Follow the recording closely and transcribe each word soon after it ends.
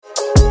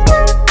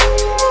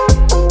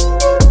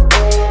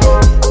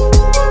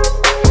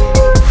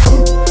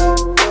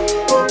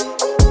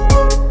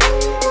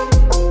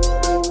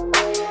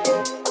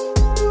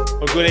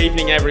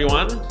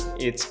everyone.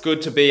 It's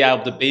good to be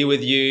able to be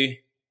with you,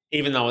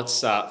 even though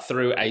it's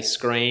through a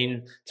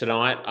screen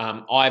tonight.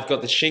 I've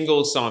got the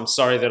shingles, so I'm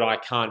sorry that I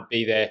can't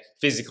be there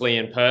physically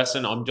in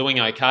person. I'm doing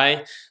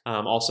okay.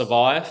 I'll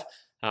survive.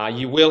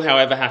 You will,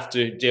 however, have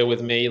to deal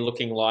with me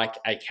looking like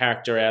a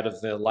character out of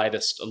the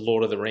latest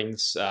Lord of the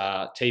Rings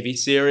TV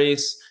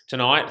series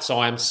tonight. So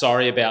I'm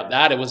sorry about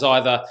that. It was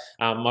either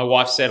my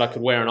wife said I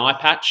could wear an eye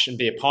patch and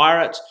be a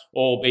pirate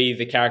or be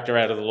the character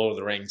out of the Lord of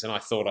the Rings. And I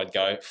thought I'd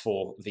go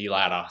for the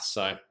latter.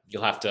 So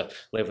you'll have to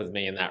live with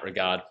me in that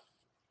regard.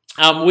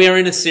 We're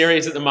in a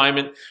series at the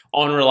moment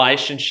on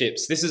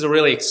relationships. This is a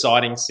really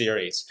exciting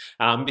series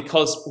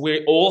because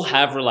we all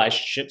have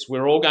relationships.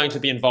 We're all going to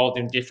be involved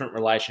in different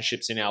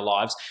relationships in our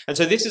lives. And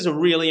so this is a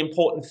really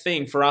important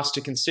thing for us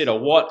to consider.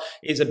 What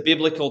is a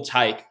biblical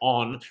take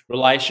on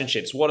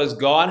relationships? What does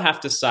God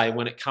have to say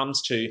when it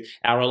comes to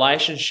our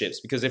relationships?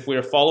 Because if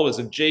we're followers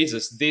of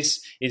Jesus,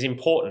 this is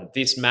important.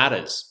 This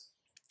matters.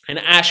 And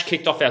Ash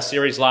kicked off our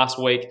series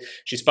last week.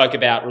 She spoke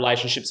about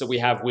relationships that we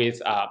have with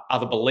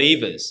other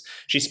believers.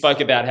 She spoke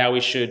about how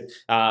we should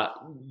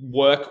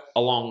work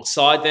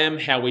alongside them,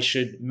 how we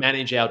should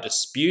manage our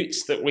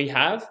disputes that we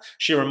have.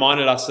 She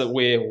reminded us that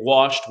we're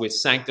washed, we're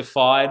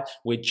sanctified,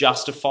 we're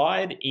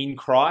justified in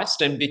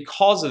Christ. And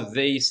because of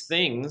these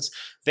things,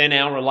 then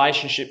our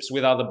relationships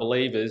with other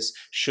believers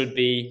should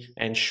be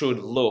and should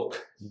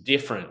look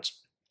different.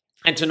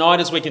 And tonight,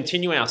 as we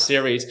continue our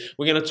series,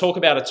 we're going to talk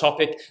about a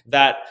topic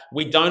that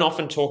we don't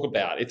often talk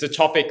about. It's a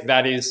topic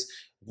that is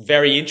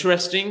very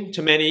interesting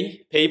to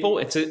many people.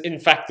 In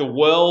fact, the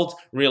world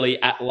really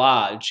at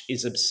large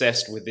is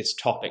obsessed with this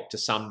topic to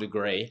some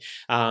degree.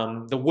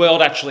 The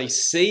world actually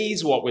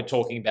sees what we're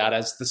talking about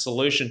as the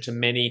solution to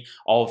many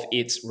of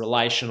its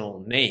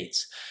relational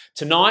needs.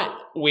 Tonight,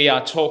 we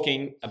are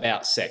talking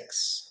about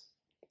sex.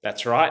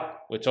 That's right,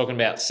 we're talking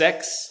about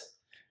sex.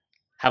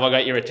 Have I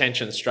got your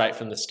attention straight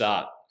from the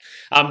start?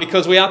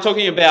 Because we are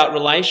talking about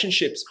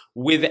relationships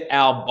with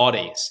our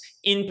bodies.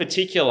 In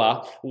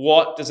particular,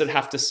 what does it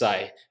have to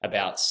say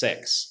about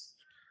sex?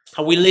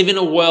 We live in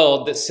a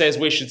world that says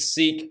we should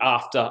seek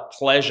after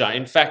pleasure.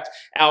 In fact,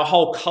 our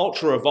whole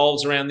culture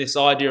revolves around this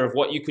idea of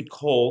what you could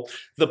call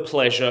the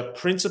pleasure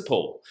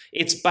principle.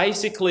 It's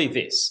basically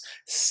this: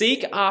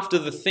 seek after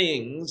the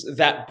things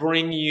that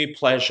bring you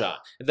pleasure,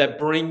 that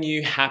bring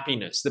you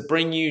happiness, that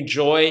bring you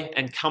joy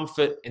and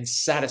comfort and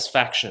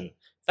satisfaction.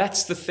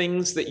 That's the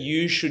things that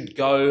you should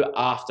go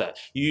after,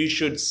 you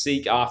should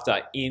seek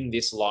after in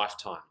this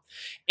lifetime.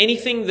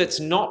 Anything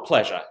that's not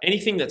pleasure,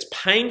 anything that's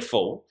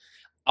painful,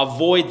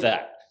 avoid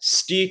that.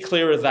 Steer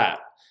clear of that.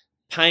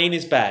 Pain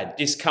is bad,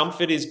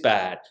 discomfort is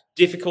bad,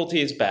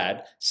 difficulty is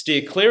bad.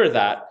 Steer clear of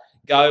that.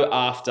 Go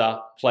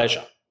after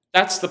pleasure.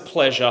 That's the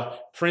pleasure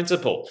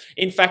principle.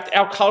 In fact,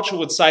 our culture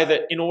would say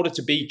that in order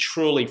to be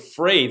truly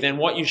free, then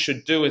what you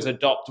should do is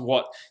adopt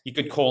what you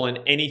could call an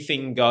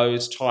anything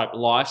goes type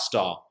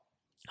lifestyle.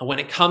 And when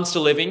it comes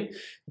to living,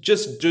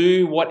 just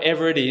do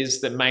whatever it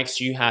is that makes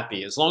you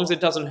happy. As long as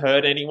it doesn't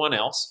hurt anyone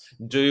else,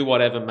 do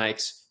whatever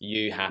makes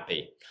you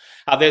happy.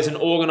 There's an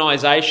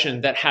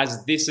organization that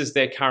has this as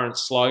their current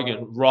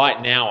slogan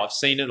right now. I've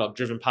seen it. I've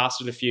driven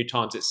past it a few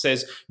times. It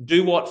says,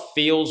 do what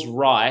feels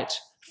right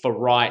for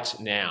right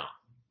now.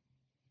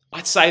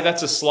 I'd say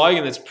that's a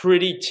slogan that's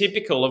pretty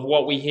typical of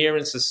what we hear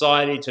in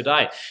society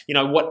today. You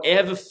know,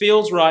 whatever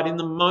feels right in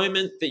the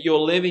moment that you're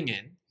living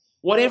in,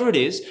 whatever it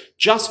is,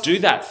 just do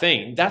that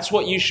thing. That's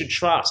what you should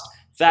trust.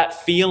 That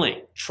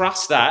feeling.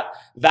 Trust that.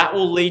 That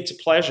will lead to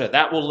pleasure.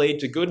 That will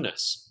lead to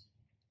goodness.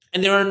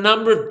 And there are a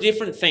number of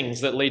different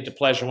things that lead to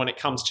pleasure when it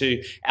comes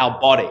to our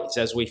bodies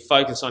as we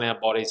focus on our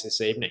bodies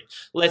this evening.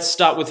 Let's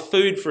start with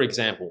food, for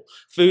example.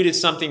 Food is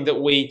something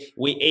that we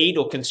eat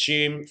or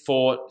consume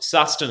for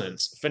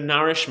sustenance, for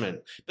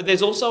nourishment. But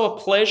there's also a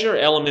pleasure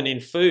element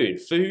in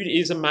food. Food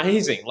is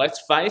amazing.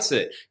 Let's face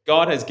it.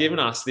 God has given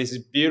us this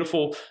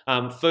beautiful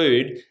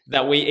food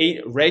that we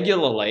eat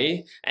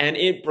regularly, and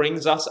it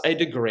brings us a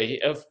degree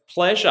of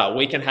pleasure.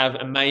 We can have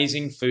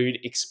amazing food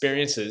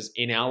experiences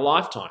in our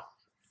lifetime.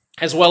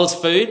 As well as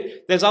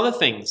food, there's other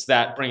things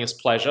that bring us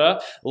pleasure,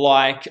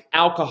 like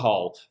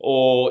alcohol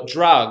or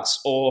drugs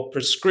or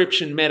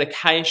prescription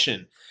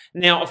medication.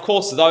 Now, of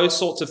course, those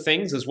sorts of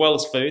things, as well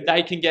as food,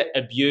 they can get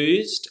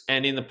abused,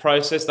 and in the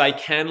process, they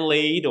can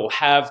lead or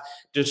have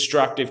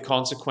destructive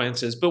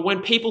consequences. But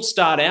when people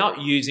start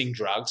out using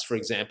drugs, for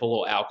example,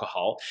 or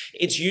alcohol,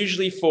 it's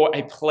usually for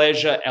a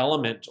pleasure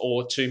element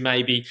or to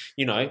maybe,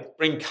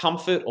 bring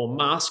comfort or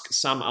mask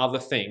some other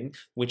thing,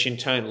 which in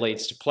turn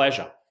leads to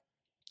pleasure.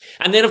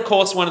 And then, of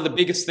course, one of the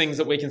biggest things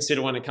that we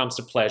consider when it comes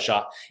to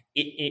pleasure,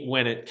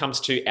 when it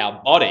comes to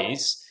our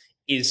bodies,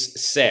 is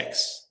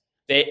sex.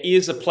 There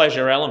is a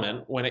pleasure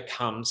element when it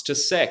comes to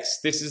sex.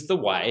 This is the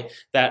way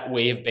that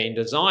we have been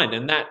designed,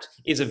 and that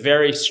is a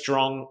very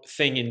strong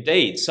thing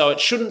indeed. So it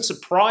shouldn't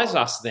surprise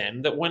us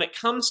then that when it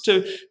comes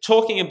to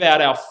talking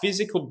about our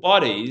physical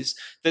bodies,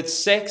 that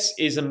sex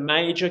is a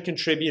major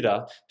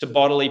contributor to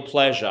bodily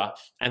pleasure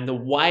and the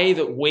way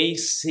that we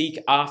seek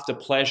after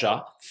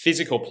pleasure,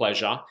 physical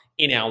pleasure,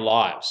 in our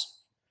lives.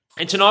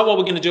 And tonight what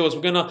we're going to do is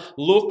we're going to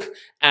look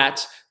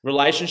at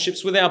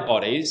relationships with our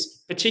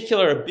bodies,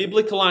 particular a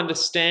biblical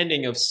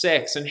understanding of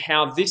sex and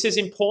how this is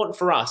important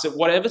for us at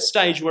whatever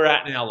stage we're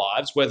at in our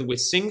lives, whether we're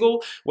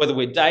single, whether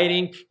we're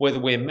dating, whether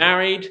we're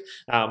married,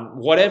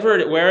 wherever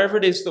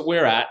it is that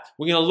we're at,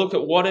 we're going to look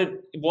at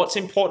what's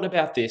important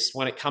about this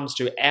when it comes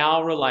to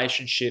our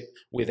relationship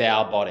with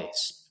our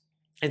bodies.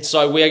 And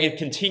so we are going to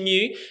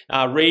continue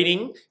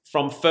reading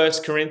from 1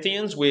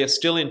 Corinthians. We are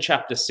still in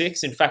chapter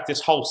 6. In fact,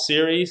 this whole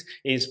series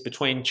is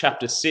between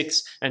chapter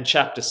 6 and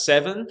chapter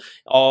 7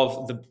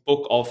 of the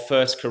book of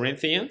 1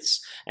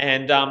 Corinthians.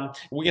 And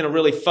we're going to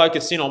really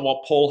focus in on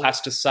what Paul has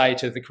to say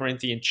to the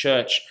Corinthian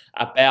church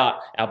about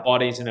our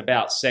bodies and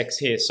about sex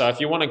here. So if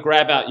you want to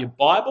grab out your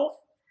Bible,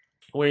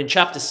 we're in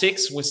chapter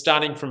 6, we're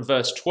starting from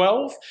verse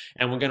 12,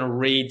 and we're going to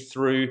read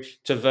through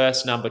to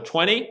verse number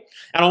 20.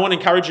 And I want to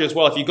encourage you as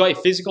well, if you've got your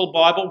physical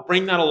Bible,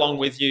 bring that along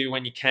with you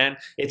when you can.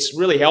 It's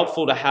really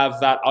helpful to have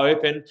that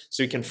open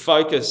so you can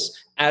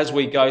focus as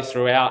we go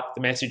throughout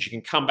the message. You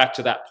can come back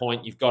to that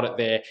point. You've got it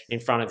there in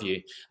front of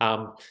you.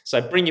 So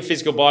bring your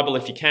physical Bible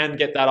if you can,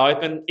 get that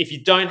open. If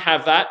you don't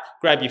have that,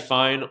 grab your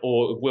phone,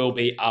 or it will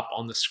be up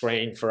on the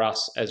screen for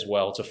us as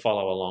well to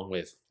follow along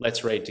with.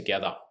 Let's read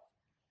together.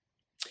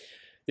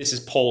 This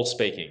is Paul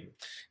speaking.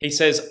 He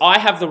says, I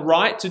have the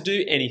right to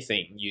do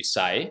anything, you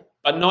say,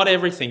 but not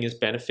everything is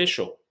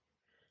beneficial.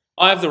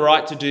 I have the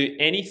right to do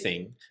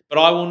anything, but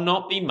I will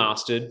not be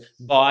mastered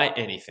by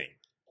anything.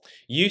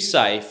 You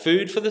say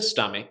food for the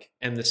stomach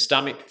and the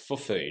stomach for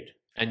food,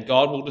 and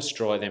God will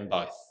destroy them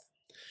both.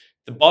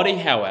 The body,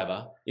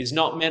 however, is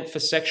not meant for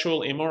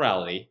sexual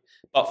immorality,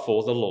 but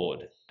for the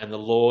Lord, and the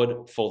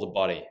Lord for the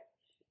body.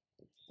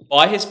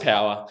 By his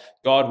power,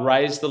 God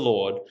raised the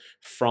Lord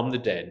from the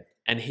dead,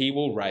 and he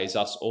will raise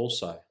us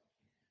also.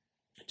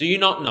 Do you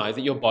not know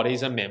that your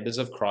bodies are members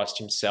of Christ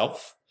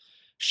himself?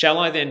 Shall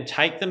I then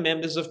take the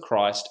members of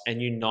Christ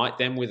and unite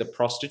them with a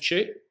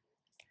prostitute?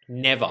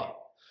 Never.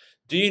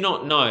 Do you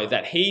not know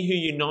that he who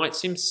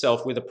unites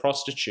himself with a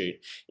prostitute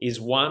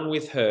is one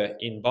with her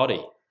in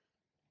body?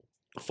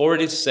 For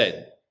it is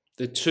said,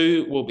 the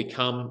two will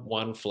become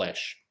one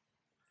flesh.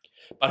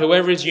 But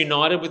whoever is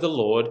united with the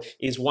Lord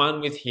is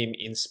one with him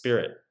in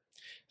spirit.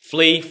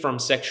 Flee from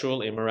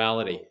sexual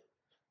immorality.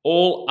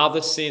 All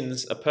other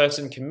sins a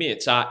person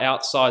commits are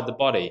outside the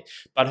body,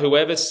 but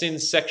whoever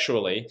sins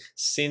sexually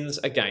sins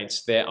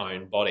against their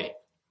own body.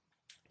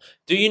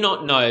 Do you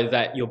not know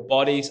that your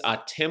bodies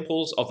are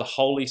temples of the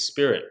Holy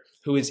Spirit,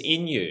 who is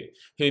in you,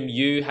 whom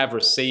you have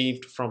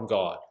received from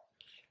God?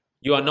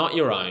 You are not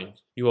your own,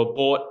 you are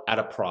bought at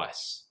a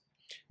price.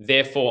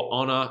 Therefore,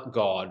 honor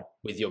God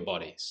with your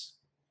bodies.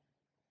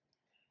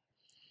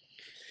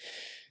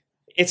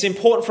 It's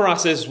important for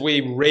us as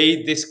we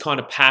read this kind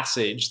of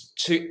passage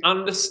to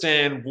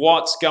understand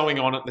what's going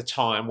on at the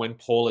time when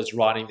Paul is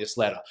writing this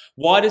letter.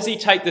 Why does he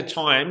take the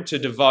time to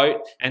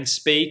devote and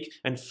speak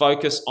and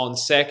focus on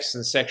sex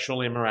and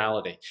sexual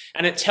immorality?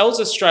 And it tells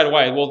us straight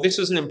away, well, this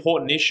is an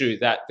important issue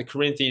that the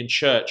Corinthian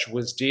church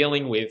was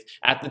dealing with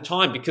at the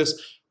time, because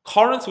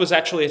Corinth was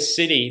actually a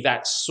city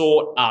that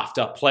sought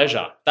after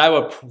pleasure. They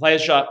were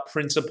pleasure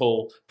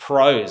principle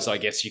pros, I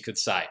guess you could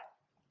say.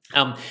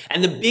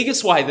 And the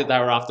biggest way that they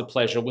were after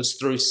pleasure was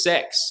through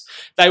sex.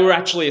 They were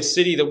actually a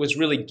city that was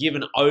really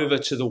given over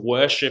to the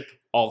worship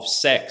of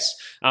sex.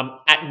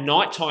 At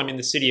night time in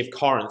the city of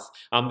Corinth,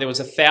 there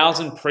was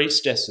 1,000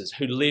 priestesses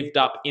who lived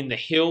up in the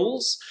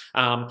hills,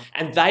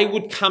 and they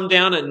would come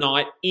down at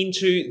night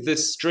into the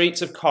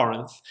streets of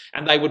Corinth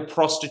and they would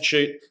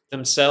prostitute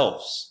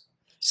themselves.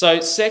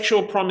 So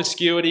sexual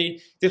promiscuity,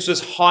 this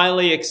was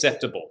highly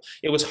acceptable.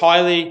 It was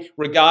highly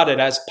regarded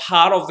as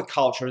part of the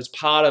culture, as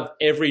part of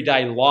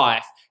everyday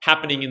life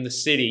happening in the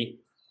city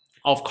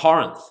of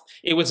Corinth.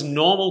 It was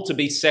normal to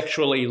be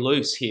sexually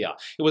loose here.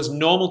 It was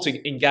normal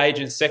to engage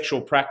in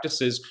sexual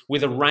practices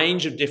with a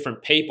range of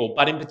different people,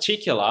 but in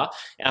particular,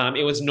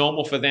 it was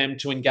normal for them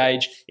to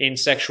engage in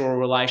sexual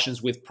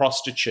relations with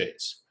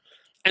prostitutes.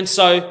 And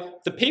so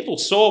the people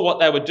saw what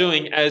they were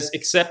doing as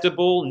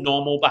acceptable,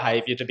 normal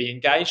behavior to be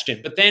engaged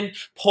in. But then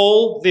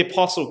Paul, the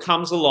apostle,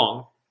 comes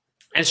along,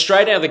 and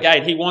straight out of the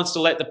gate, he wants to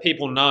let the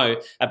people know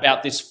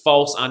about this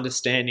false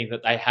understanding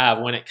that they have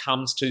when it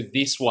comes to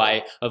this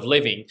way of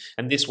living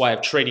and this way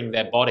of treating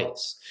their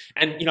bodies.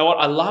 And you know what?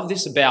 I love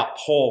this about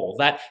Paul,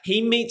 that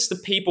he meets the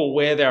people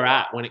where they're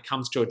at when it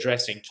comes to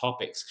addressing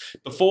topics.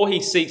 Before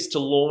he seeks to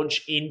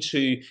launch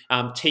into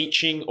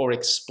teaching or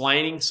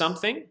explaining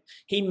something,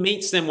 he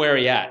meets them where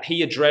he's at.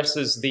 He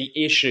addresses the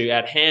issue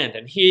at hand.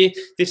 And here,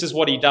 this is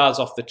what he does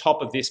off the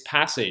top of this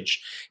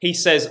passage. He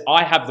says,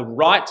 I have the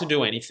right to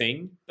do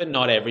anything, but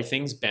not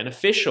everything's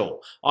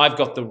beneficial. I've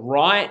got the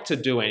right to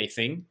do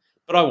anything,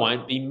 but I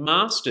won't be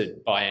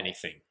mastered by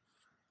anything.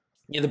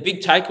 The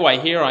big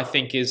takeaway here, I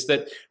think, is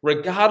that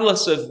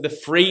regardless of the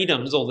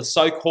freedoms or the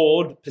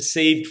so-called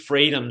perceived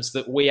freedoms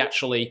that we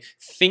actually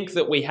think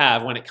that we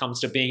have when it comes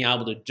to being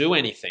able to do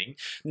anything,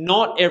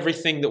 not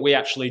everything that we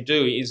actually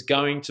do is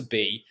going to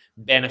be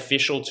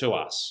beneficial to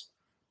us.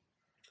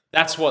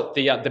 That's what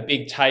the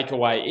big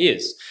takeaway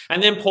is.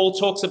 And then Paul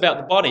talks about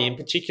the body, in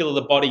particular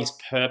the body's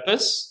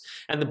purpose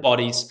and the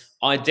body's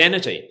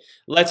identity.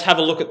 Let's have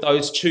a look at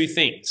those two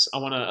things. I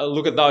want to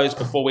look at those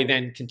before we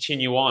then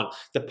continue on.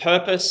 The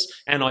purpose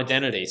and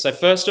identity. So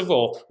first of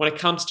all, when it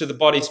comes to the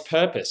body's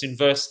purpose, in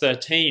verse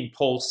 13,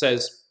 Paul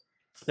says,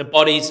 the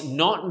body's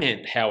not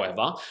meant,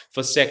 however,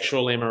 for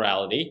sexual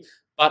immorality,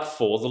 but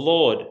for the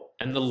Lord,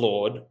 and the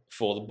Lord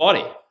for the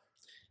body.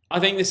 I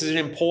think this is an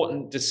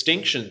important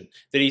distinction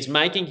that he's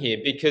making here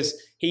because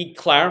he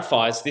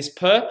clarifies this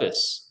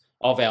purpose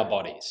of our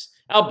bodies.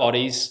 Our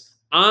bodies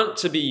aren't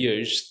to be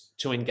used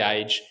to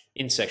engage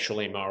in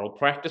sexually immoral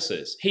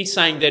practices. He's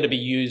saying they're to be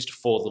used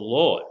for the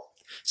Lord.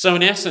 So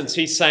in essence,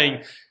 he's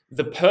saying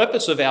the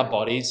purpose of our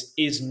bodies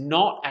is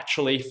not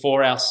actually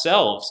for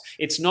ourselves.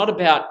 It's not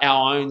about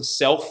our own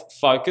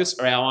self-focus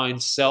or our own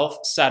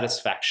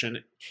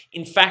self-satisfaction.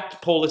 In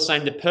fact, Paul is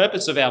saying the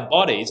purpose of our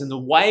bodies and the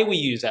way we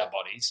use our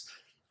bodies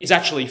is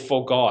actually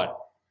for God,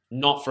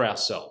 not for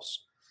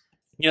ourselves.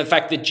 You know, the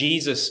fact that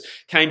Jesus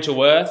came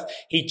to earth,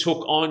 he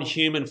took on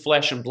human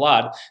flesh and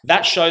blood,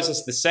 that shows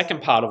us the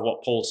second part of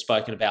what Paul's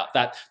spoken about,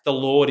 that the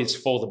Lord is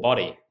for the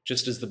body,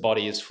 just as the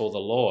body is for the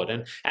Lord.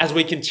 And as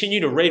we continue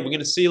to read, we're going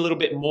to see a little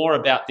bit more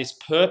about this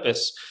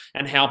purpose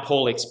and how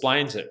Paul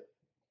explains it.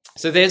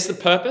 So there's the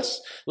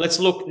purpose. Let's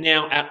look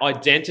now at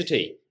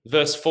identity,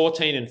 verse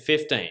 14 and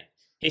 15.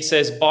 He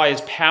says, by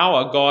his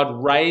power,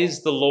 God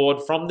raised the Lord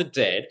from the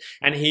dead,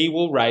 and he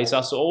will raise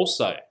us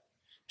also.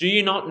 Do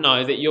you not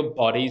know that your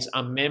bodies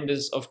are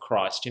members of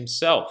Christ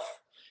himself?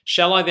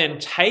 Shall I then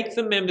take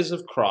the members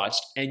of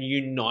Christ and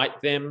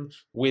unite them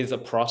with a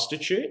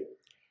prostitute?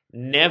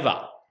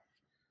 Never.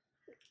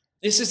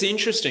 This is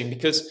interesting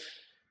because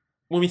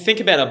when we think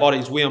about our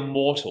bodies, we are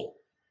mortal.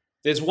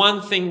 There's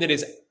one thing that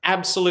is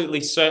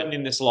absolutely certain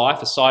in this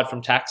life, aside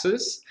from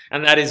taxes,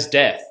 and that is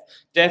death.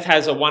 Death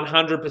has a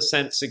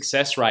 100%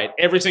 success rate.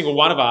 Every single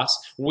one of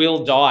us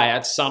will die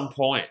at some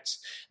point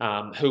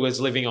who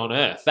is living on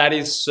earth. That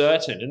is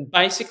certain. And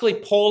basically,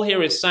 Paul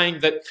here is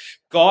saying that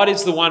God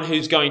is the one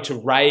who's going to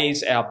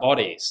raise our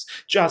bodies.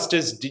 Just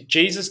as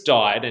Jesus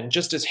died and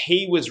just as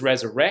he was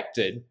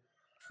resurrected,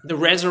 the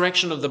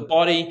resurrection of the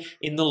body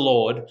in the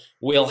Lord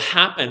will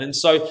happen. And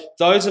so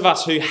those of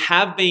us who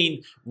have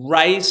been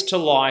raised to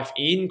life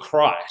in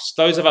Christ,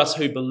 those of us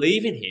who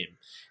believe in him,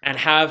 and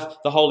have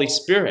the Holy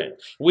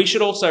Spirit, we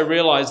should also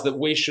realize that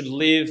we should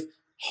live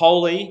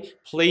holy,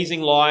 pleasing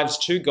lives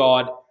to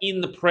God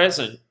in the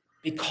present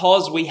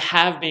because we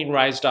have been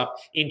raised up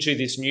into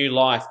this new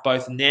life,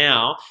 both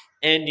now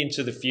and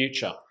into the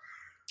future.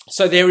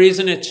 So there is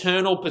an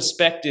eternal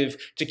perspective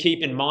to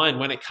keep in mind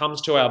when it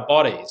comes to our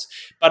bodies.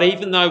 But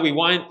even though we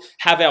won't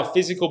have our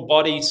physical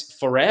bodies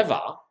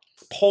forever,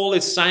 Paul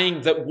is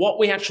saying that what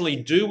we actually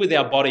do with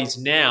our bodies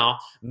now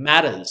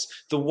matters.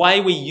 The way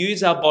we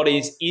use our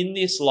bodies in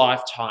this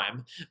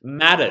lifetime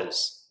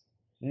matters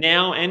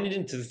now and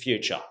into the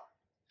future.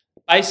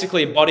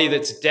 Basically, a body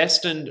that's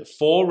destined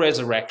for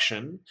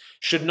resurrection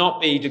should not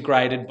be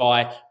degraded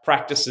by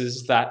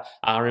practices that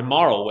are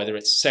immoral, whether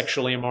it's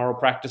sexually immoral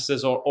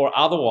practices or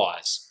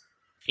otherwise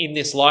in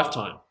this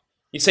lifetime.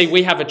 You see,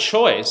 we have a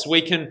choice.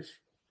 We can,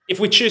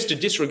 if we choose to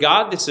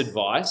disregard this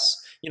advice,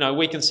 you know,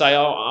 we can say,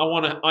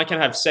 oh, I can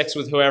have sex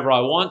with whoever I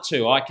want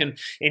to. I can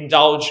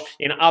indulge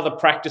in other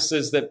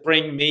practices that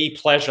bring me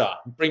pleasure,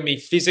 bring me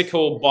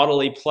physical,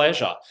 bodily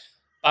pleasure.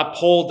 But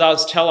Paul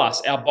does tell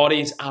us our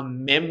bodies are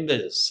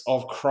members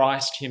of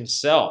Christ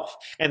himself.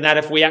 And that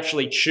if we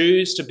actually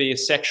choose to be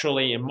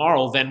sexually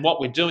immoral, then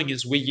what we're doing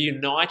is we're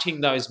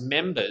uniting those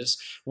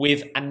members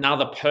with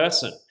another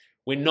person.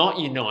 We're not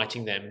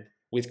uniting them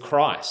with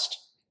Christ.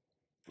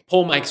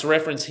 Paul makes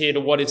reference here to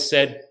what is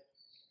said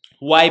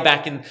way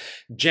back in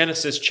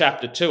Genesis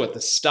chapter 2 at the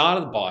start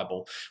of the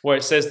Bible, where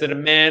it says that a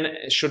man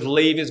should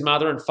leave his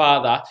mother and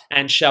father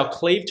and shall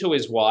cleave to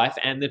his wife,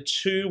 and the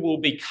two will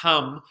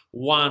become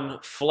one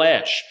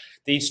flesh.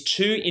 These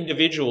two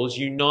individuals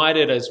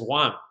united as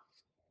one.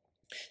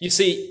 You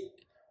see,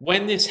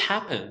 when this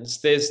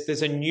happens,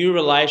 there's a new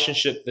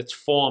relationship that's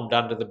formed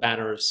under the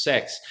banner of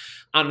sex.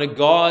 Under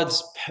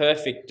God's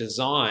perfect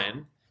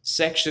design,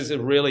 sex is a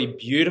really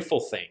beautiful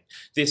thing.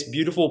 This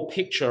beautiful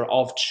picture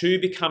of two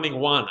becoming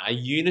one, a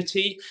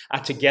unity, a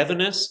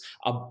togetherness,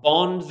 a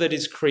bond that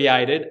is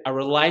created, a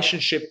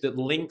relationship that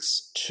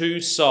links two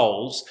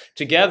souls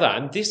together.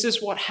 And this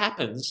is what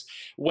happens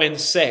when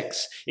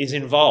sex is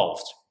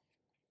involved.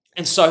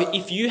 And so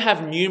if you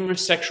have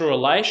numerous sexual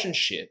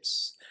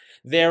relationships,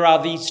 there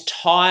are these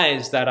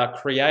ties that are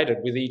created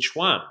with each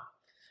one.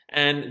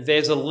 And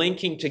there's a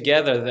linking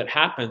together that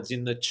happens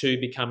in the two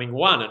becoming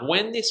one. And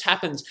when this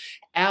happens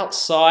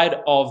outside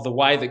of the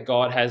way that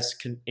God has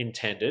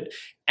intended,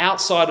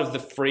 outside of the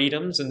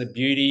freedoms and the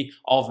beauty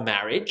of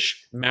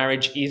marriage,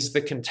 marriage is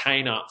the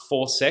container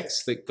for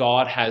sex that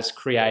God has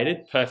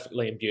created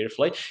perfectly and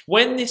beautifully.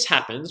 When this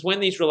happens, when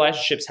these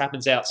relationships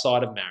happens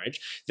outside of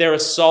marriage, there are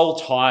soul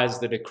ties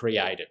that are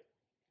created.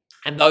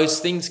 And those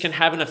things can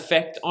have an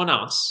effect on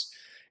us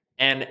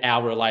and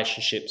our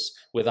relationships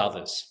with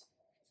others.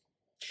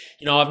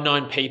 I've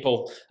known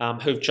people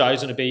who've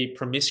chosen to be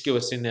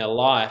promiscuous in their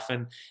life,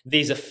 and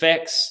these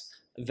effects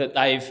that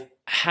they've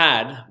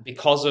had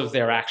because of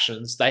their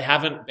actions, they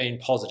haven't been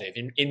positive.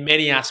 In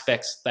many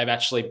aspects, they've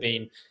actually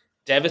been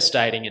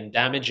devastating and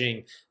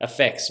damaging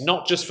effects,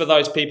 not just for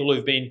those people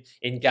who've been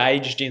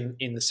engaged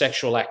in the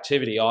sexual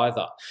activity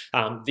either.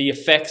 The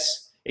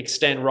effects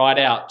extend right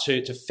out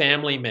to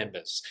family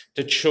members,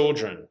 to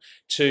children,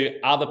 to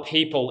other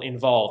people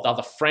involved,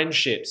 other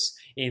friendships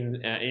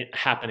in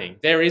happening.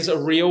 There is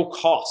a real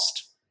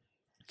cost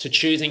to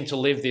choosing to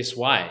live this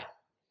way,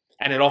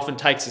 and it often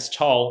takes its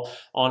toll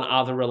on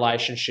other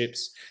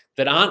relationships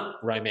that aren't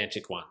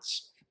romantic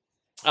ones.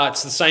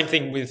 It's the same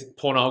thing with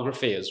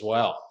pornography as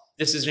well.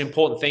 This is an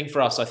important thing for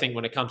us, I think,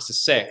 when it comes to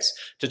sex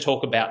to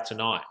talk about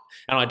tonight.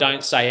 And I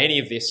don't say any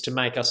of this to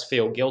make us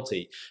feel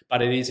guilty,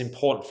 but it is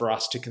important for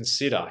us to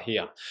consider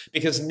here.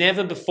 Because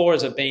never before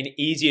has it been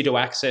easier to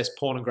access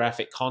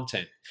pornographic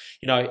content.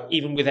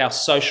 Even with our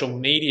social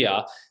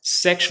media,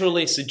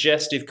 sexually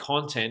suggestive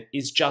content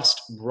is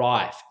just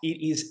rife.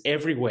 It is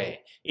everywhere.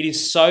 It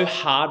is so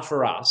hard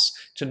for us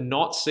to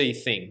not see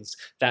things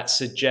that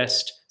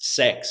suggest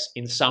sex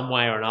in some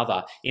way or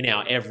another in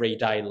our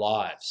everyday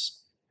lives.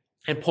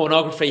 And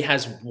pornography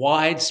has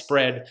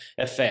widespread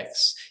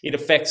effects. It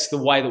affects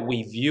the way that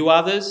we view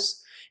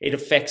others. It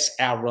affects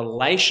our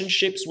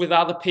relationships with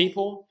other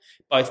people,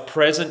 both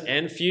present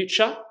and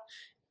future.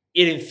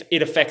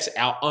 It affects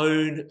our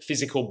own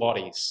physical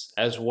bodies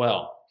as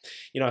well.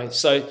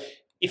 So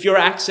if you're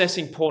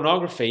accessing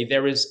pornography,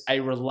 there is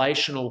a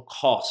relational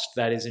cost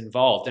that is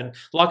involved. And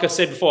like I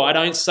said before, I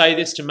don't say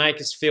this to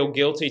make us feel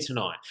guilty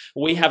tonight.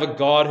 We have a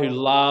God who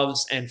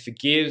loves and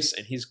forgives,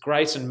 and his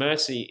grace and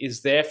mercy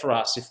is there for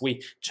us if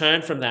we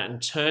turn from that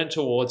and turn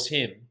towards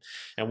him,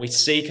 and we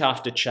seek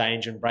after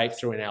change and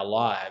breakthrough in our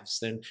lives.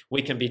 Then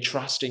we can be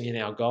trusting in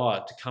our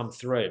God to come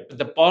through. But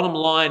the bottom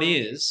line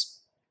is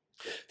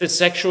that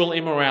sexual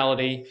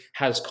immorality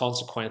has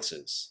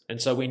consequences,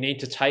 and so we need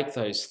to take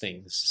those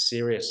things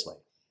seriously.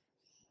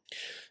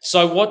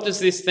 So what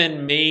does this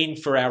then mean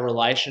for our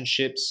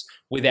relationships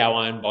with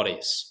our own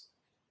bodies?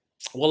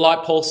 Well,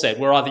 like Paul said,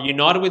 we're either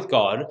united with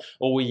God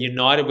or we're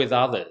united with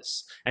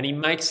others. And he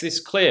makes this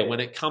clear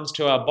when it comes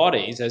to our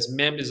bodies as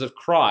members of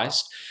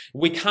Christ.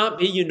 We can't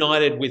be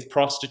united with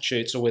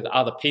prostitutes or with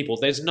other people.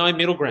 There's no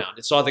middle ground.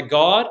 It's either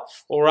God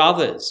or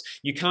others.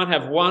 You can't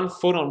have one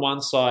foot on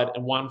one side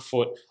and one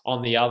foot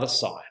on the other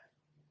side.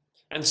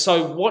 And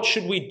so what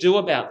should we do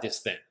about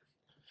this then?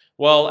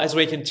 Well, as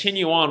we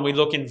continue on, we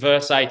look in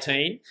verse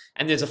 18,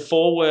 and there's a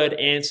 4-word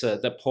answer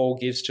that Paul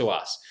gives to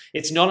us.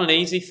 It's not an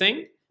easy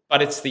thing,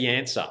 but it's the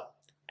answer.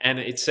 And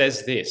it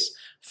says this: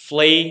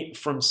 flee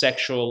from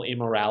sexual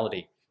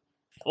immorality.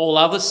 All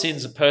other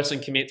sins a person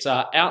commits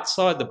are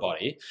outside the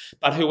body,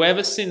 but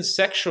whoever sins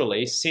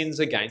sexually sins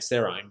against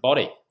their own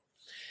body.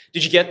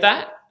 Did you get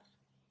that?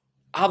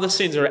 Other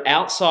sins are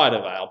outside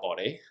of our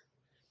body,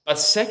 but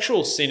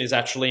sexual sin is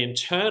actually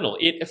internal.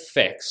 It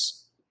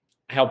affects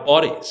our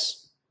bodies.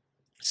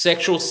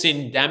 Sexual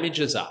sin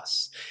damages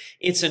us.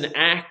 It's an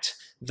act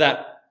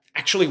that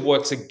actually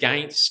works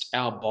against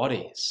our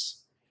bodies.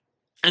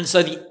 And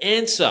so the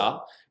answer,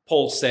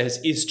 Paul says,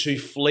 is to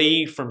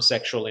flee from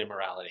sexual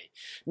immorality.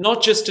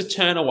 Not just to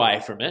turn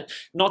away from it,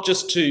 not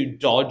just to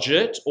dodge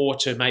it or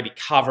to maybe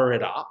cover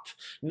it up,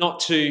 not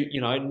to,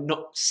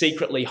 not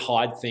secretly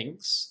hide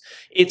things.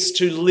 It's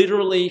to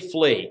literally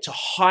flee, to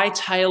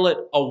hightail it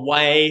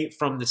away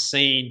from the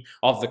scene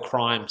of the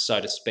crime,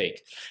 so to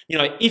speak.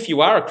 If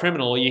you are a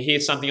criminal or you hear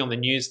something on the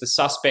news, the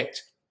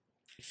suspect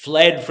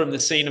fled from the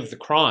scene of the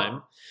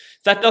crime,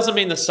 that doesn't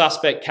mean the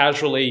suspect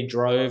casually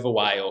drove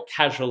away or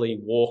casually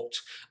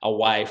walked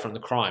away from the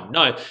crime.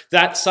 No,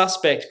 that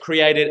suspect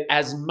created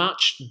as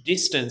much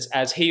distance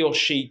as he or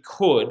she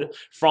could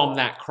from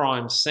that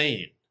crime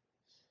scene.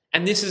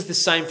 And this is the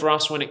same for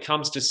us when it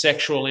comes to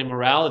sexual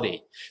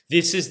immorality.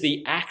 This is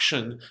the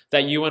action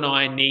that you and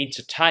I need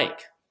to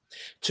take.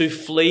 To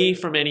flee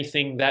from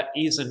anything that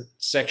isn't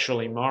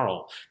sexually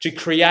moral, to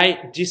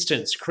create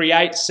distance,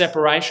 create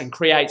separation,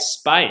 create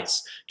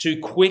space, to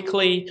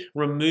quickly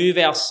remove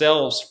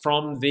ourselves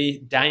from the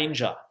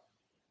danger.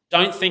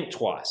 Don't think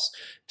twice,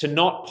 to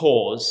not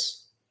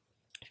pause,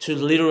 to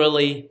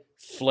literally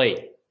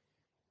flee.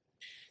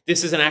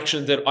 This is an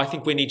action that I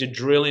think we need to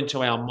drill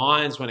into our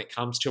minds when it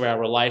comes to our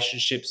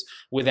relationships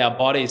with our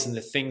bodies and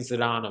the things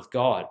that aren't of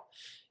God.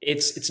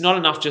 It's not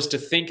enough just to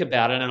think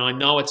about it, and I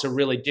know it's a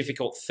really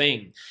difficult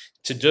thing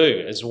to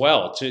do as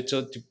well,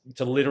 to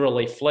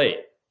literally flee.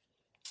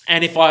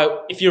 And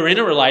if you're in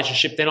a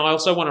relationship, then I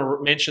also want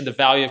to mention the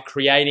value of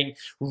creating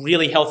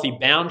really healthy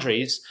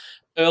boundaries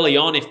early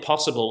on, if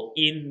possible,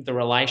 in the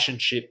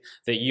relationship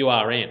that you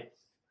are in.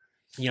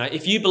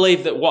 If you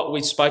believe that what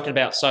we've spoken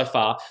about so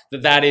far,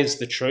 that is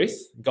the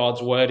truth,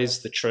 God's word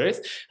is the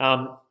truth,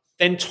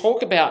 then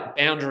talk about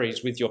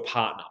boundaries with your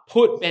partner.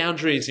 Put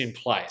boundaries in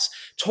place.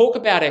 Talk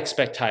about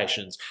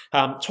expectations.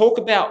 Talk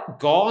about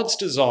God's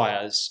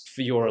desires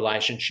for your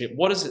relationship.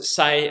 What does it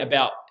say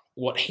about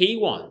what he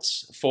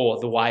wants for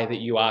the way that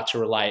you are to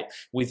relate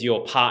with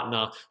your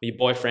partner, your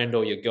boyfriend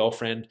or your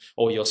girlfriend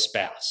or your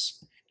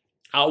spouse.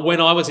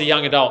 When I was a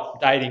young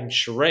adult dating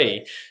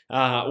Cherie,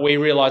 we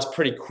realized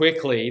pretty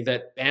quickly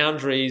that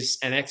boundaries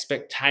and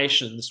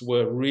expectations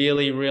were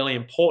really, really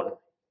important.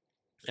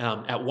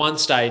 At one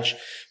stage,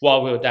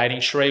 while we were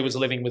dating, Cherie was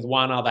living with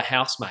one other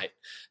housemate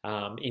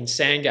in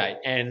Sandgate,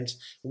 and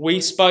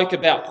we spoke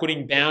about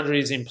putting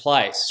boundaries in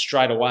place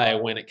straight away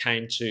when it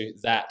came to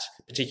that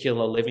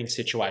particular living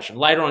situation.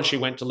 Later on, she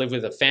went to live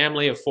with a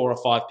family of 4 or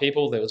 5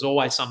 people. There was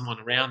always someone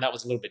around. That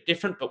was a little bit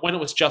different, but when it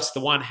was just the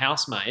one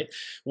housemate,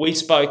 we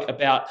spoke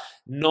about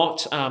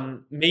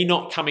me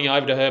not coming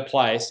over to her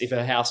place if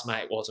her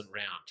housemate wasn't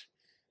around.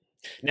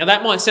 Now,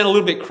 that might sound a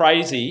little bit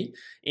crazy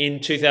in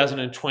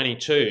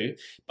 2022,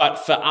 but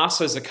for us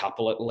as a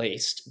couple at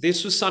least,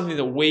 this was something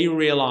that we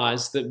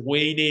realized that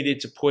we needed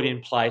to put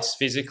in place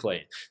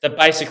physically. That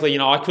basically,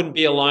 I couldn't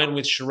be alone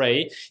with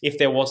Cherie if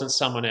there wasn't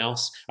someone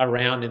else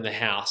around in the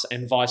house,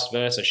 and vice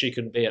versa. She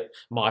couldn't be at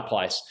my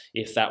place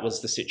if that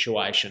was the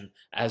situation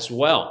as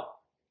well.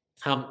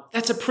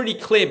 That's a pretty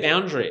clear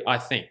boundary, I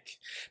think.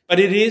 But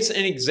it is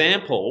an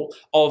example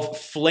of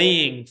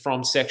fleeing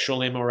from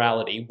sexual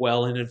immorality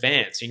well in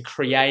advance, in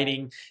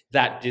creating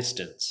that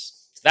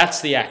distance.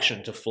 That's the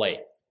action to flee.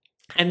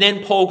 And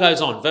then Paul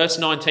goes on, verse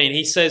 19,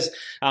 he says,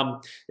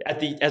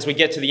 as we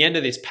get to the end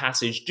of this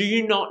passage, "Do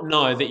you not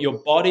know that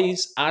your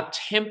bodies are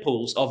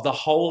temples of the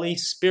Holy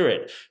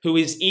Spirit who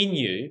is in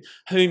you,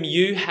 whom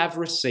you have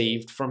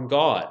received from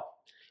God?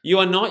 You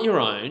are not your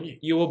own,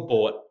 you were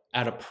bought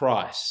at a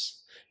price.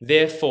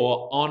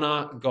 Therefore,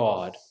 honor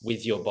God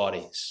with your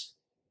bodies."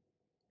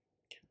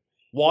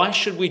 Why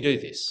should we do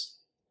this?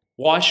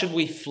 Why should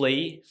we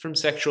flee from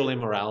sexual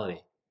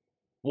immorality?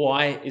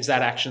 Why is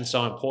that action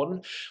so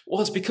important?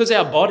 Well, it's because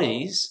our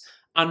bodies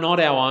are not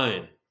our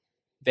own.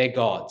 They're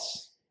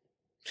God's.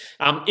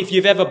 If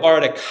you've ever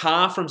borrowed a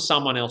car from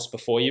someone else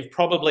before, you've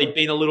probably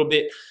been a little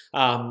bit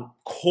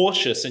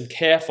cautious and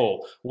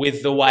careful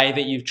with the way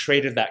that you've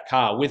treated that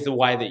car, with the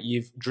way that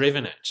you've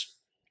driven it.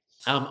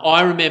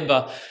 I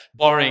remember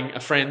borrowing a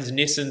friend's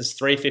Nissan's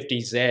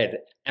 350Z,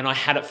 and I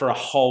had it for a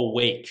whole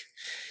week.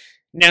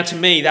 Now, to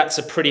me, that's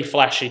a pretty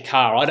flashy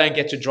car. I don't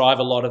get to drive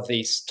a lot of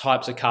these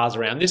types of cars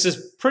around. This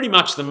is pretty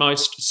much the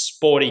most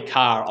sporty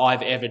car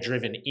I've ever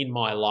driven in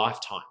my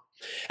lifetime.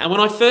 And when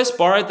I first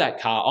borrowed that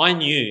car, I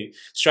knew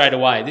straight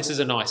away, this is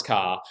a nice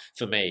car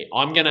for me.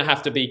 I'm going to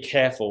have to be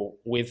careful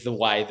with the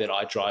way that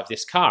I drive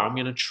this car. I'm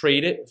going to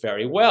treat it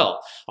very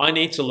well. I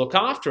need to look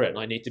after it, and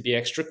I need to be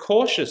extra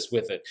cautious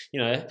with it,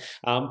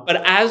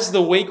 But as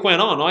the week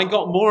went on, I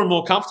got more and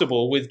more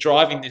comfortable with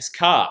driving this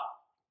car.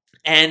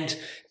 And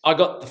I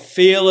got the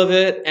feel of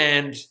it,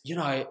 and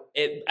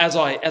as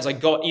I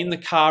got in the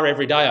car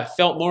every day, I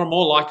felt more and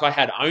more like I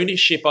had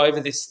ownership over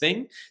this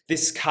thing.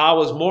 This car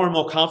was more and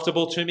more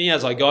comfortable to me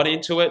as I got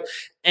into it,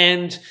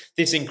 and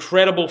this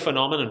incredible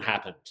phenomenon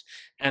happened,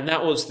 and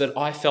that was that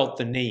I felt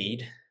the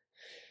need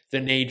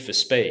for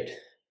speed.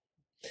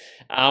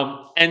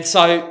 And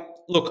so,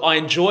 look, I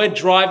enjoyed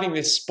driving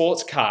this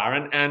sports car,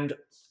 and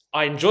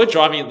I enjoyed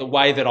driving it the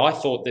way that I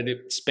thought that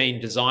it's been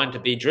designed to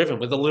be driven,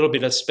 with a little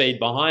bit of speed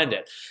behind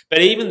it.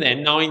 But even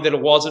then, knowing that it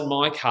wasn't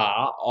my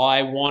car,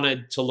 I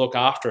wanted to look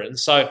after it. And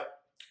so,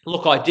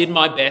 look, I did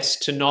my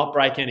best to not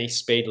break any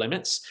speed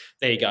limits.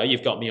 There you go.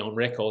 You've got me on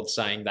record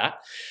saying that.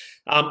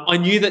 I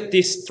knew that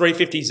this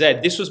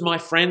 350Z, this was my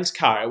friend's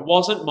car. It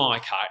wasn't my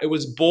car. It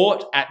was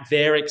bought at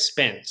their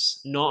expense,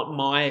 not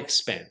my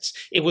expense.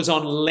 It was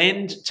on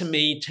lend to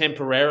me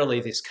temporarily,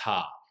 this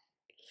car.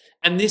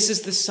 And this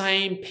is the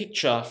same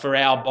picture for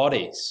our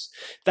bodies.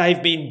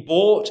 They've been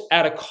bought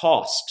at a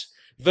cost.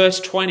 Verse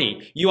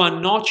 20, "You are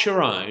not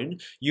your own,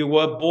 you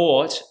were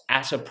bought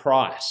at a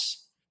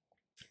price."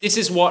 This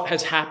is what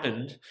has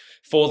happened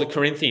for the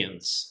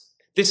Corinthians.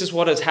 This is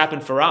what has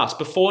happened for us.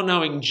 Before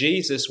knowing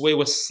Jesus, we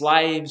were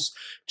slaves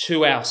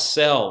to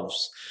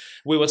ourselves.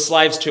 We were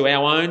slaves to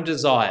our own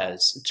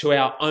desires, to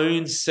our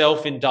own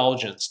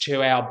self-indulgence,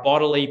 to our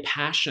bodily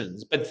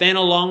passions. But then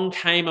along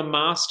came a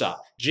master,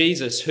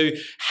 Jesus, who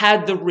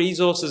had the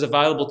resources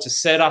available to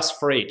set us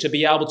free, to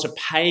be able to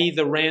pay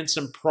the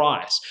ransom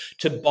price,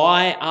 to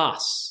buy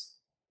us.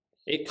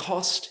 It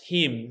cost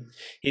him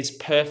his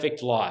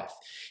perfect life,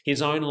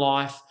 his own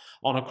life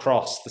on a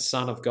cross, the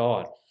Son of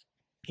God.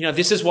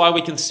 This is why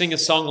we can sing a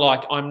song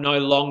like, "I'm no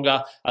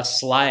longer a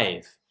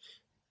slave."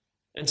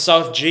 And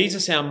so if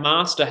Jesus, our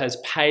master, has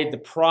paid the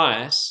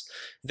price,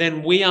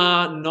 then we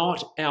are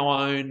not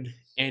our own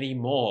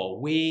anymore.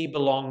 We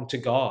belong to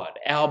God.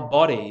 Our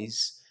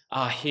bodies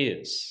are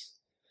his.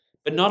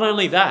 But not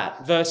only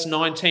that, verse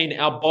 19,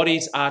 our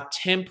bodies are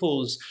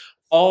temples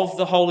of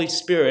the Holy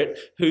Spirit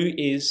who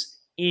is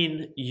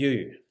in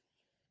you.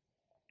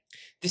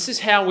 This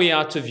is how we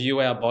are to view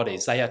our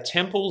bodies. They are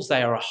temples.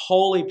 They are a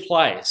holy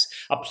place,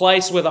 a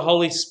place where the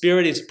Holy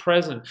Spirit is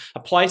present, a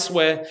place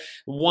where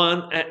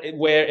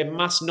it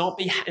must not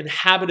be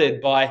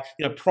inhabited by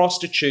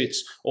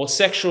prostitutes or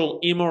sexual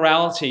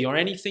immorality or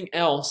anything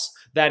else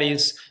that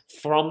is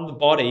from the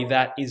body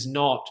that is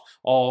not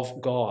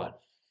of God.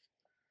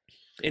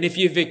 And if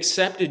you've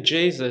accepted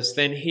Jesus,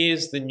 then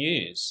here's the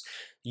news.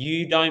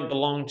 You don't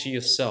belong to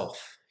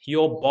yourself.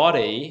 Your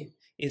body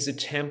is a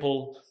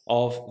temple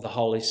of the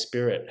Holy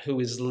Spirit who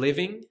is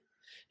living,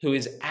 who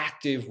is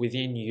active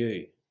within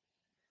you.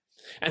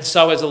 And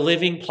so as a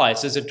living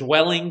place, as a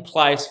dwelling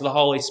place for the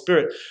Holy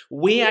Spirit,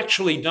 we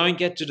actually don't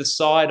get to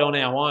decide on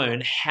our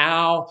own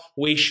how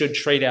we should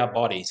treat our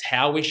bodies,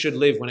 how we should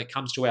live when it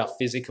comes to our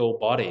physical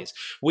bodies.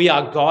 We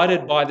are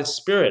guided by the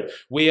Spirit.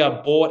 We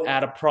are bought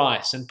at a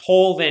price. And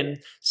Paul then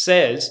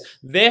says,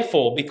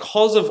 therefore,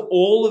 because of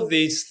all of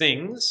these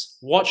things,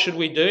 what should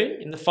we do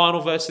in the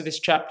final verse of this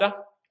chapter?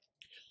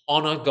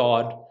 Honor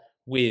God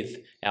with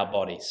our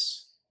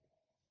bodies.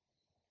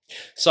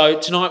 So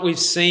tonight we've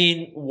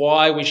seen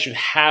why we should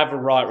have a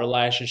right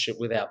relationship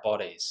with our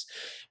bodies.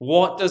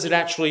 What does it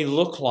actually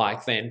look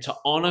like then to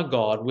honor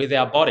God with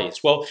our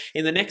bodies? Well,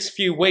 in the next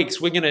few weeks,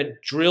 we're going to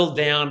drill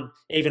down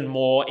even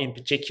more in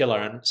particular.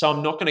 And so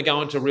I'm not going to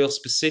go into real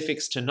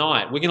specifics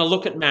tonight. We're going to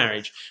look at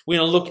marriage. We're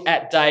going to look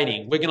at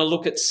dating. We're going to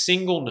look at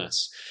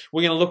singleness.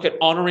 We're going to look at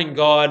honoring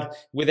God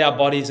with our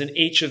bodies in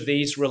each of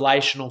these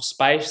relational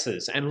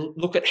spaces and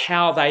look at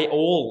how they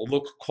all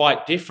look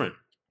quite different.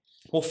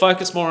 We'll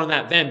focus more on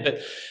that then.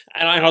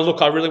 I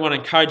really want to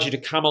encourage you to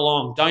come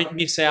along. Don't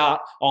miss out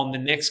on the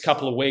next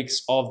couple of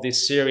weeks of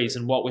this series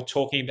and what we're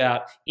talking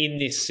about in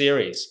this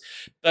series.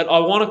 But I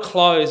want to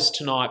close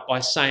tonight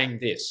by saying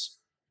this,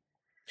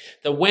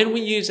 that when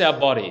we use our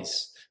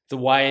bodies the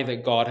way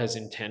that God has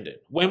intended,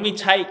 when we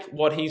take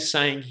what he's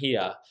saying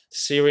here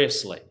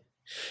seriously,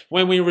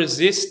 when we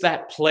resist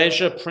that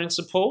pleasure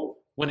principle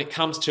when it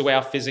comes to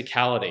our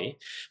physicality,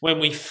 when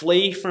we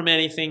flee from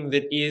anything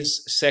that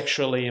is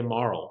sexually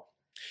immoral,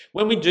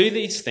 when we do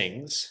these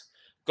things,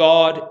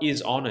 God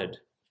is honored.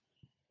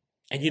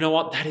 And you know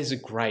what? That is a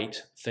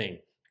great thing.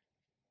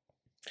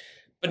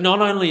 But not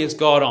only is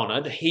God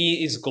honored,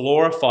 he is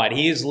glorified.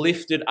 He is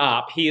lifted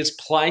up. He is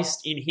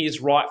placed in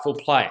his rightful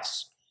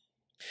place.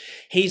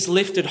 He's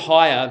lifted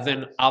higher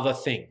than other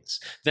things,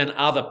 than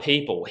other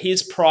people.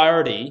 His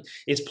priority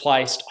is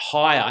placed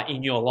higher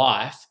in your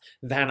life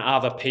than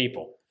other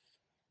people.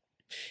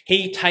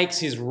 He takes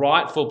his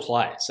rightful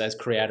place as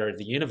creator of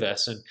the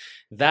universe, and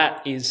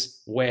that is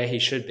where he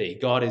should be.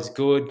 God is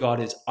good. God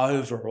is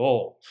over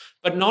all.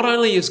 But not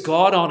only is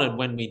God honored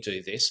when we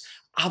do this,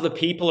 other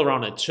people are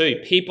honored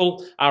too.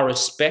 People are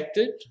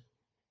respected,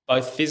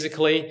 both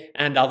physically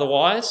and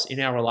otherwise, in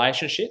our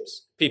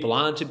relationships. People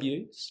aren't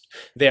abused.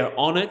 They're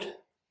honored.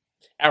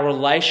 Our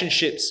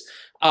relationships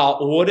are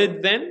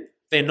ordered then.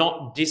 They're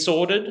not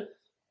disordered.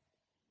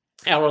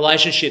 Our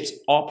relationships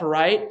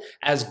operate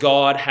as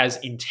God has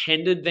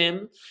intended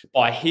them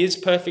by his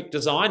perfect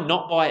design,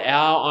 not by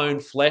our own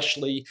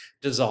fleshly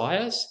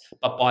desires,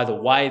 but by the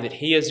way that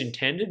he has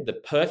intended, the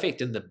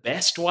perfect and the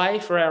best way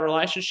for our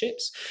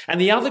relationships.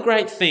 And the other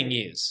great thing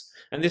is,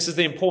 and this is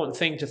the important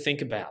thing to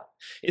think about,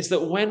 is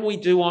that when we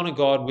do honor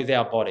God with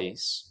our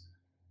bodies,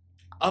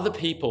 other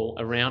people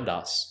around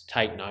us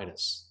take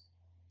notice.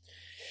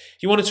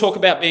 You want to talk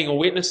about being a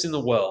witness in the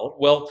world?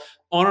 Well,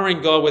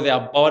 honoring God with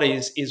our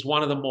bodies is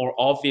one of the more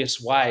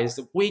obvious ways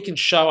that we can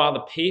show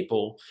other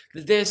people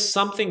that there's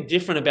something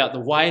different about the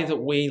way that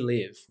we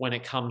live when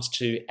it comes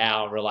to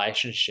our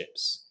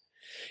relationships.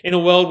 In a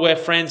world where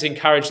friends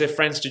encourage their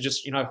friends to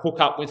just, hook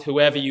up with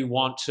whoever you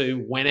want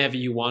to, whenever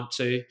you want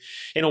to.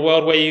 In a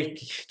world where you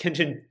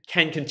can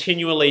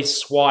continually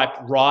swipe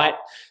right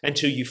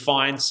until you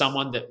find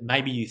someone that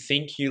maybe you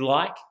think you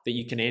like, that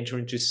you can enter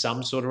into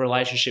some sort of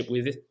relationship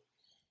with.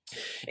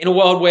 In a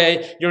world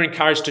where you're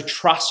encouraged to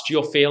trust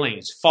your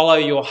feelings, follow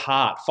your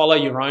heart, follow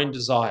your own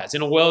desires.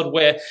 In a world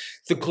where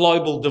the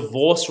global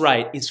divorce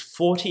rate is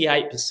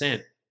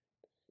 48%,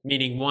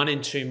 meaning 1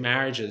 in 2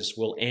 marriages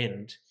will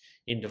end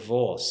in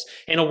divorce.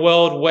 In a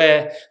world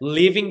where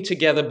living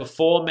together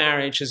before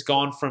marriage has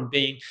gone from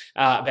being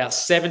about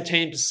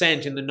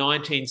 17% in the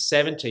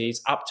 1970s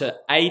up to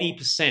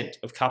 80%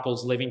 of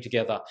couples living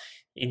together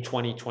in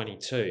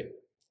 2022.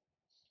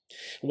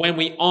 When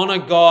we honor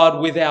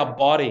God with our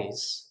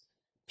bodies,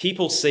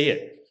 people see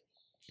it.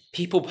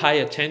 People pay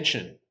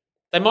attention.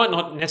 They might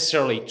not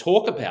necessarily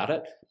talk about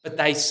it, but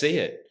they see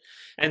it.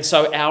 And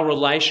so our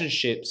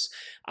relationships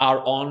are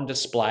on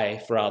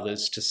display for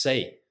others to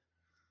see.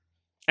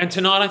 And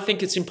tonight, I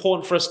think it's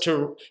important for us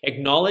to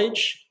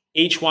acknowledge,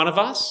 each one of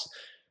us,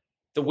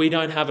 that we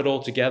don't have it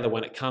all together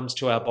when it comes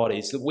to our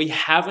bodies, that we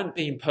haven't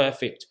been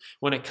perfect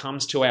when it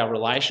comes to our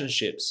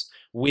relationships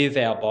with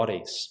our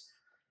bodies,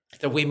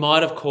 that we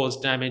might have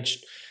caused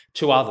damage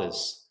to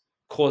others,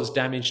 caused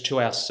damage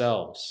to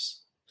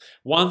ourselves.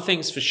 One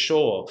thing's for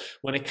sure,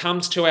 when it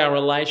comes to our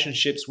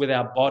relationships with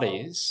our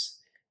bodies,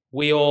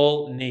 we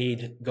all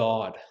need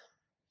God.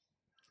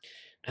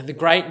 And the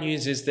great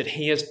news is that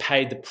he has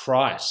paid the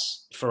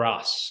price for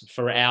us,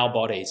 for our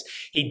bodies.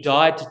 He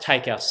died to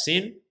take our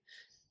sin,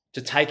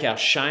 to take our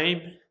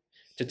shame,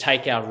 to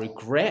take our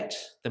regret,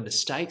 the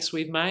mistakes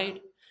we've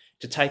made,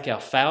 to take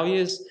our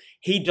failures.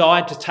 He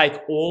died to take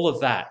all of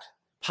that,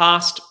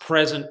 past,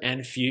 present,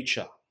 and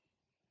future.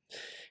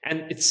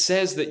 And it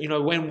says that,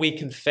 when we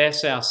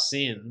confess our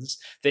sins,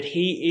 that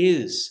he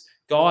is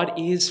God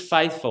is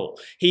faithful.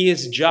 He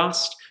is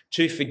just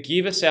to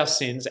forgive us our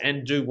sins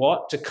and do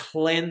what? To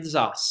cleanse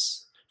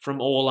us from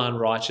all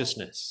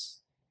unrighteousness.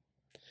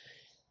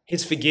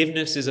 His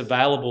forgiveness is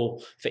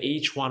available for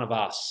each one of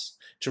us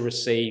to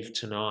receive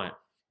tonight.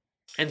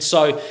 And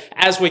so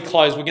as we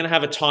close, we're going to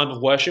have a time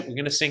of worship. We're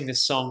going to sing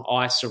this song,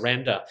 I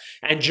Surrender.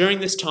 And during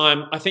this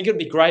time, I think it'd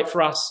be great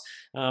for us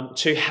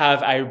to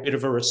have a bit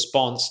of a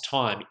response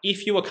time.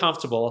 If you are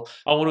comfortable,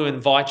 I want to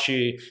invite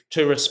you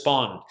to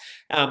respond.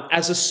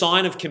 As a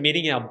sign of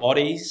committing our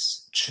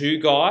bodies to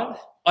God,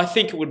 I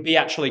think it would be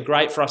actually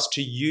great for us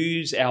to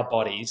use our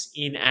bodies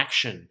in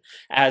action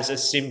as a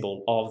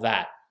symbol of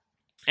that.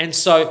 And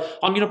so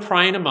I'm going to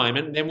pray in a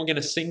moment, and then we're going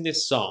to sing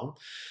this song.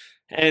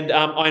 And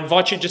I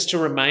invite you just to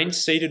remain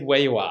seated where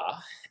you are.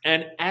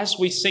 And as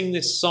we sing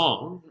this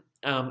song,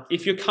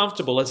 if you're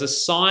comfortable, as a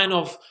sign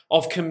of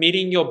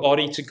committing your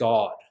body to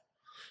God,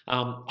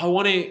 I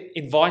want to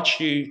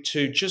invite you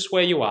to, just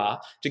where you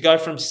are, to go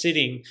from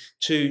sitting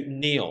to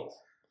kneel.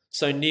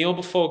 So kneel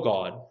before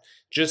God,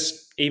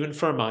 just even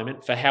for a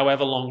moment, for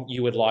however long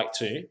you would like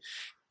to.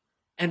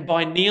 And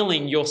by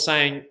kneeling, you're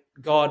saying,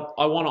 God,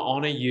 I want to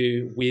honor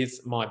you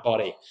with my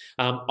body.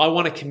 I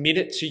want to commit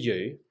it to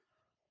you.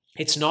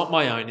 It's not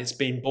my own. It's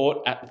been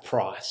bought at the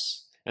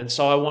price. And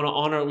so I want to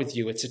honor it with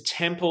you. It's a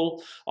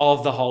temple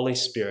of the Holy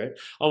Spirit.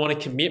 I want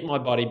to commit my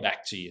body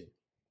back to you.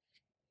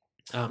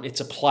 It's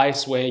a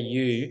place where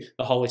you,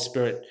 the Holy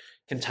Spirit,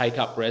 can take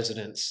up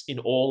residence in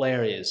all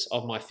areas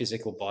of my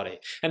physical body.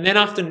 And then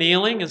after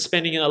kneeling and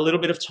spending a little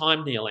bit of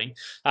time kneeling,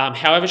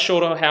 however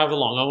short or however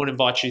long, I want to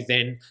invite you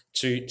then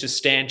to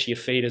stand to your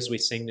feet as we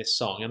sing this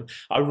song. And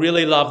I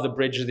really love the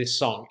bridge of this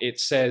song.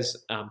 It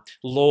says,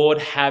 Lord,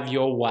 have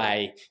your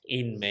way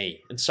in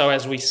me. And so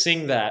as we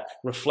sing that,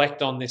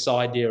 reflect on this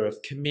idea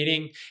of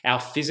committing our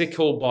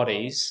physical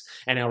bodies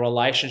and our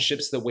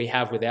relationships that we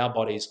have with our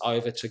bodies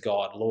over to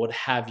God. Lord,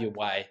 have your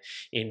way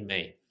in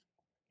me.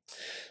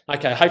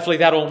 Okay, hopefully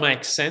that all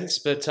makes sense.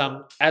 But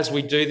as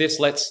we do this,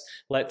 let's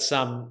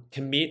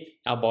commit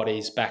our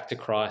bodies back to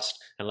Christ,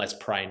 and let's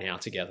pray now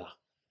together.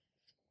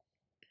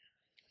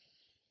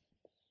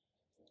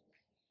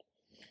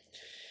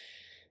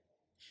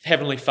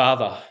 Heavenly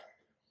Father,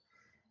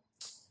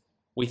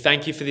 we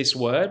thank you for this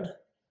word.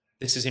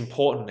 This is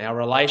important. Our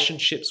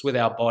relationships with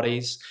our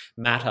bodies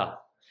matter,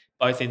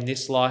 both in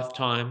this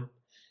lifetime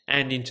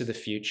and into the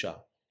future.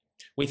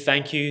 We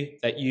thank you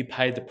that you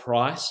paid the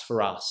price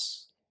for us,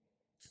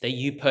 that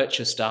you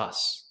purchased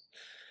us,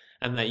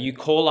 and that you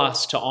call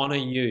us to honor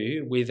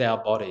you with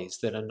our bodies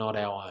that are not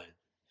our own.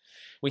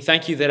 We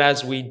thank you that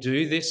as we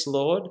do this,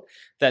 Lord,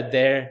 that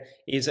there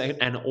is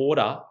an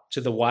order to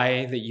the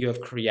way that you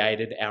have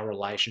created our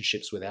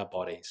relationships with our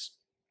bodies.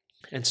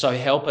 And so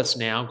help us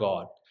now,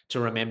 God, to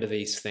remember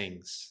these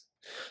things.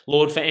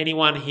 Lord, for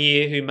anyone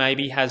here who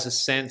maybe has a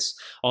sense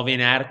of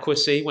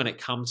inadequacy when it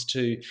comes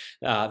to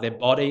their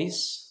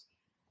bodies,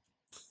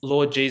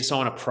 Lord Jesus, I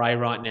want to pray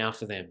right now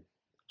for them.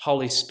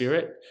 Holy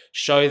Spirit,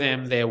 show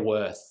them their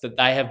worth, that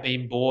they have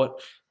been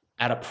bought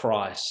at a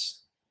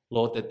price.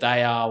 Lord, that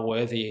they are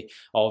worthy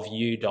of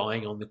you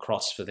dying on the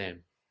cross for them.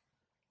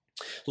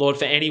 Lord,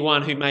 for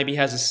anyone who maybe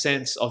has a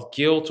sense of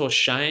guilt or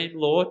shame,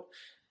 Lord,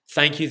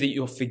 thank you that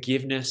your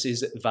forgiveness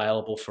is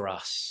available for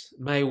us.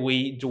 May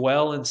we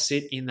dwell and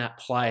sit in that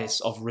place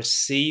of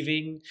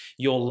receiving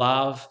your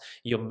love,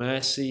 your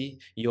mercy,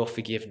 your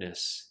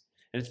forgiveness.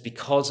 And it's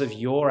because of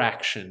your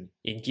action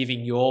in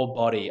giving your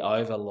body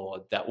over,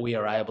 Lord, that we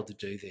are able to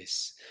do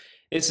this.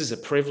 This is a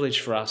privilege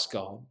for us,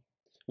 God.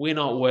 We're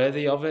not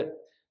worthy of it,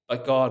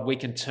 but God, we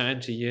can turn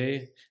to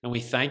you, and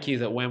we thank you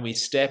that when we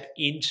step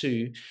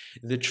into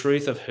the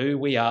truth of who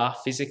we are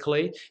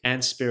physically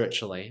and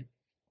spiritually,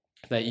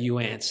 that you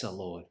answer,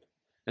 Lord.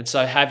 And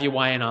so have your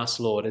way in us,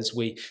 Lord, as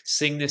we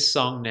sing this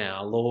song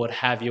now. Lord,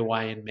 have your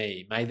way in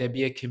me. May there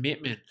be a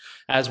commitment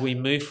as we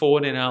move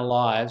forward in our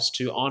lives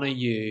to honor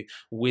you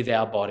with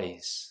our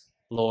bodies,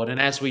 Lord. And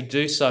as we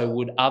do so,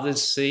 would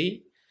others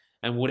see,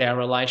 and would our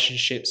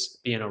relationships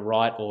be in a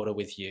right order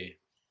with you?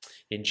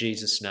 In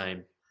Jesus'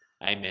 name,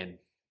 amen.